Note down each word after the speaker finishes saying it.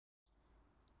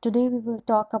Today we will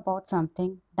talk about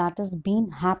something that has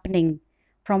been happening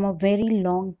from a very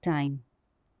long time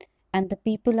and the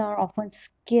people are often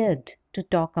scared to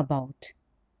talk about.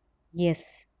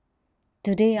 Yes,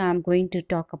 today I am going to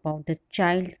talk about the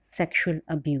child sexual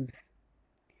abuse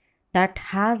that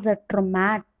has the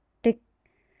traumatic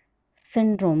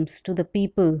syndromes to the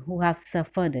people who have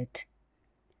suffered it.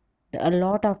 A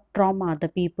lot of trauma the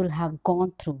people have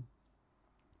gone through.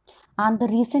 And the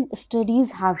recent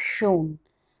studies have shown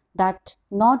that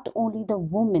not only the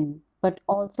women but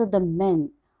also the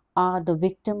men are the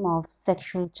victim of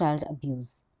sexual child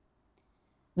abuse.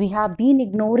 We have been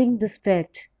ignoring this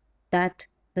fact that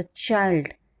the child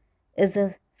is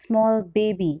a small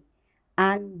baby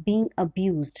and being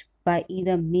abused by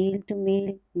either male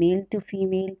to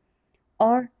female,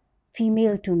 or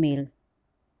female to male.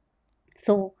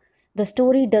 So the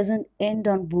story doesn't end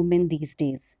on women these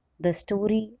days. The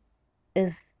story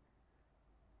is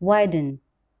widened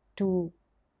to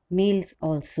males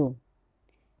also.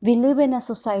 We live in a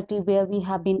society where we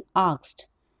have been asked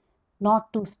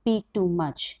not to speak too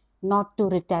much, not to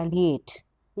retaliate,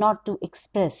 not to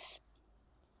express,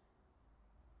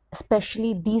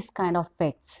 especially these kind of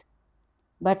facts.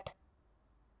 But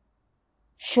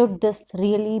should this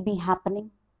really be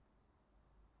happening?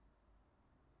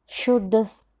 Should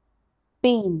this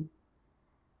pain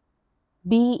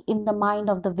be in the mind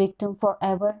of the victim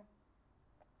forever?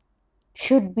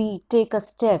 Should we take a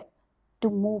step to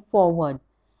move forward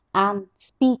and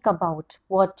speak about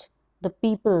what the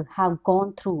people have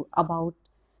gone through, about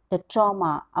the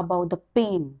trauma, about the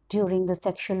pain during the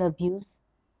sexual abuse?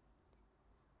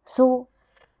 So,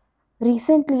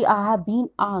 recently I have been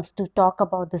asked to talk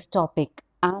about this topic,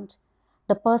 and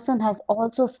the person has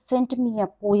also sent me a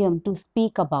poem to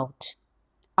speak about.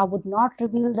 I would not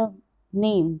reveal the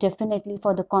name definitely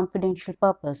for the confidential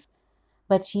purpose,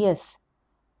 but yes,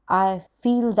 I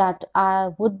feel that I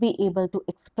would be able to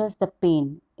express the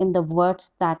pain in the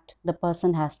words that the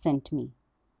person has sent me.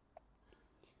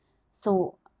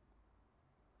 So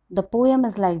the poem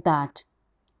is like that.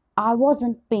 I was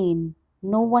in pain,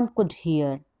 no one could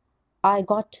hear. I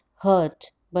got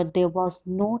hurt, but there was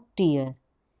no tear.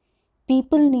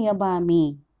 People nearby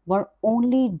me were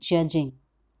only judging.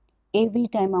 Every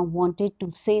time I wanted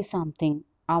to say something,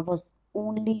 I was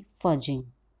only fudging.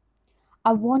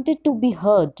 I wanted to be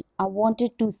heard. I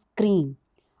wanted to scream.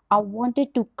 I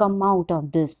wanted to come out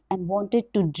of this and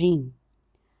wanted to dream.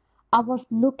 I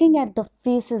was looking at the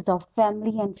faces of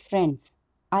family and friends.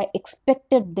 I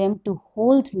expected them to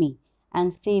hold me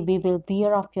and say, "We will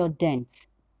wear off your dents."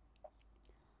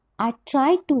 I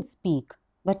tried to speak,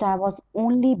 but I was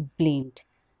only blamed.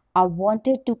 I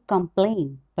wanted to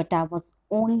complain, but I was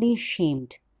only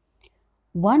shamed.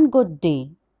 One good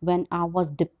day, when I was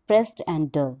depressed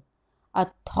and dull, a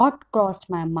thought crossed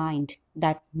my mind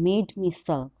that made me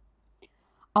sulk.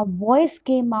 A voice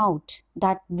came out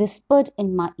that whispered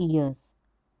in my ears.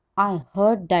 I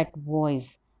heard that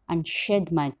voice and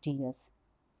shed my tears.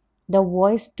 The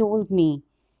voice told me,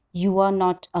 "You are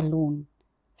not alone.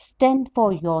 Stand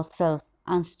for yourself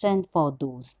and stand for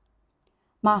those."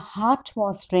 My heart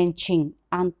was wrenching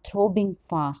and throbbing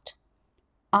fast,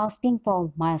 asking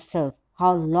for myself,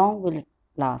 how long will it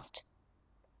last?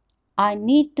 I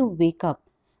need to wake up,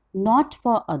 not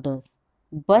for others,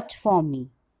 but for me.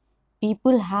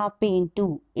 People have pain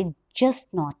too, it's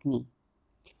just not me.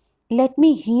 Let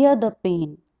me hear the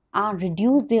pain and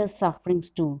reduce their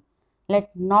sufferings too.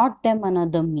 Let not them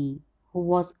another me who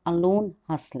was alone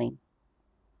hustling.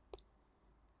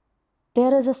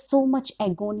 There is so much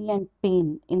agony and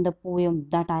pain in the poem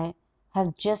that I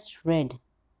have just read,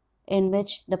 in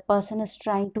which the person is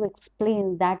trying to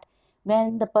explain that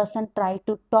when the person tried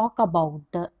to talk about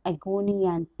the agony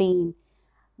and pain,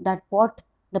 that what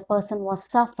the person was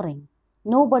suffering,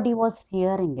 nobody was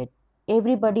hearing it.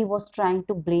 Everybody was trying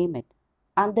to blame it.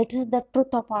 And that is the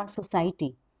truth of our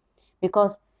society.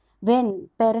 Because when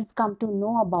parents come to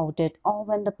know about it, or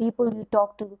when the people you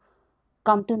talk to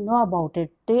come to know about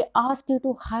it, they ask you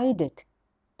to hide it.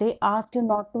 They ask you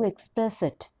not to express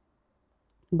it.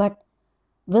 But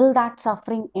will that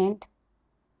suffering end?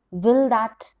 Will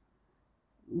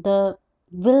the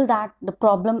the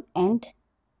problem end?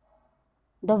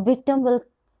 The victim will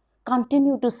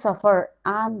continue to suffer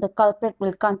and the culprit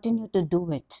will continue to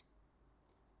do it.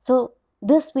 So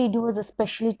this video is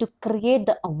especially to create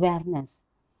the awareness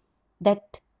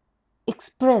that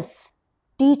express,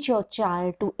 teach your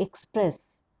child to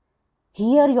express,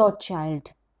 hear your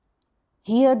child,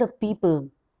 hear the people.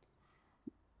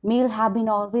 Male have been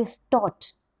always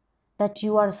taught that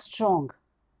you are strong,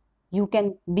 you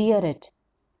can bear it,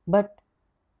 but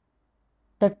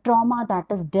the trauma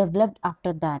that is developed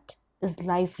after that, is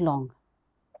lifelong.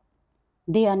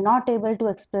 They are not able to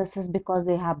express this because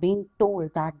they have been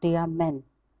told that they are men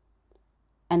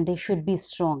and they should be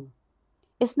strong.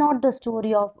 It's not the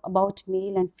story of about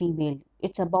male and female.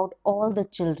 It's about all the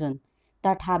children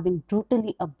that have been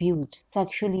brutally abused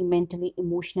sexually, mentally,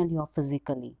 emotionally, or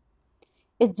physically.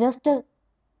 It's just a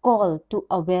call to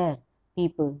aware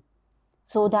people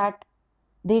so that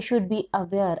they should be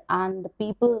aware, and the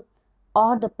people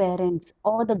or the parents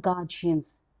or the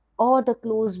guardians or the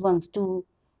close ones to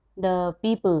the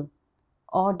people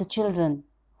or the children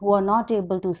who are not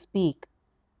able to speak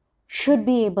should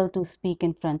be able to speak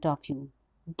in front of you.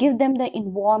 Give them the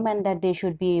environment that they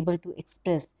should be able to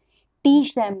express.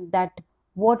 Teach them that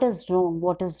what is wrong,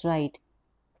 what is right.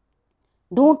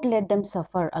 Don't let them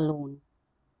suffer alone,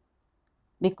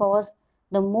 because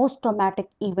the most traumatic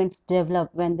events develop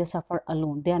when they suffer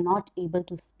alone. They are not able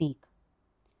to speak.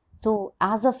 So,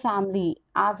 as a family,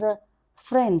 as a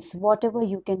friends, whatever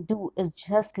you can do is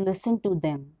just listen to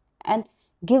them and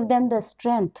give them the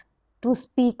strength to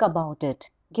speak about it.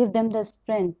 Give them the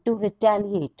strength to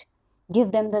retaliate.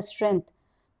 Give them the strength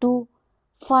to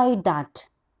fight that.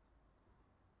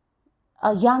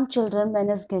 A young children when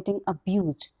is getting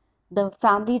abused, the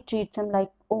family treats him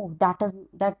like, oh,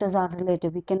 that is our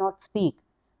relative. We cannot speak.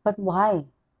 But why?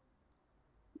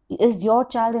 Is your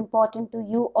child important to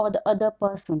you, or the other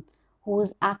person who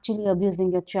is actually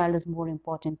abusing your child is more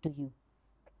important to you?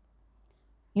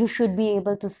 You should be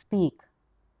able to speak,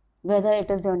 whether it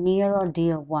is your near or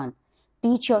dear one.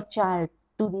 Teach your child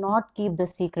to not keep the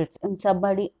secrets. And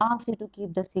somebody asks you to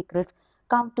keep the secrets,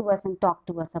 come to us and talk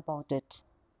to us about it.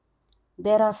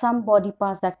 There are some body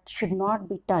parts that should not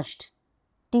be touched.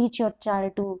 Teach your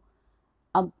child to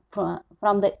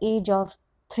from the age of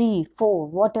 3, 4,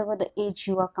 whatever the age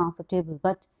you are comfortable,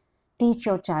 but teach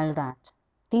your child that.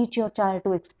 Teach your child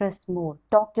to express more.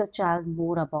 Talk your child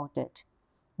more about it.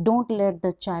 Don't let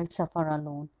the child suffer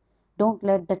alone. Don't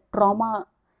let the trauma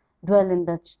dwell in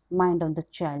the mind of the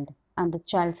child and the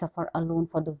child suffer alone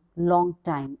for the long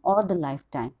time or the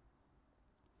lifetime.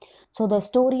 So the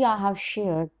story I have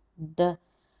shared, the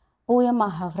poem I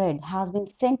have read, has been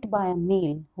sent by a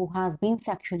male who has been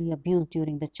sexually abused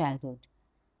during the childhood.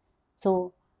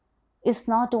 So it's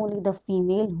not only the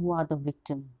female who are the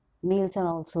victim, males are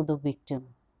also the victim.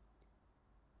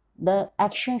 The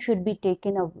action should be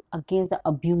taken against the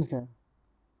abuser,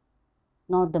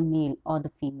 not the male or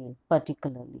the female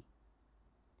particularly.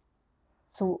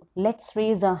 So let's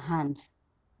raise our hands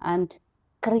and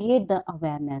create the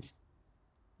awareness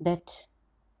that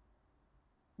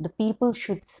the people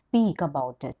should speak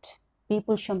about it.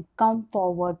 People should come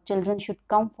forward, children should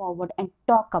come forward and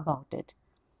talk about it.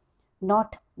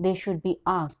 Not they should be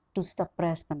asked to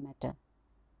suppress the matter.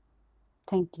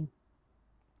 Thank you.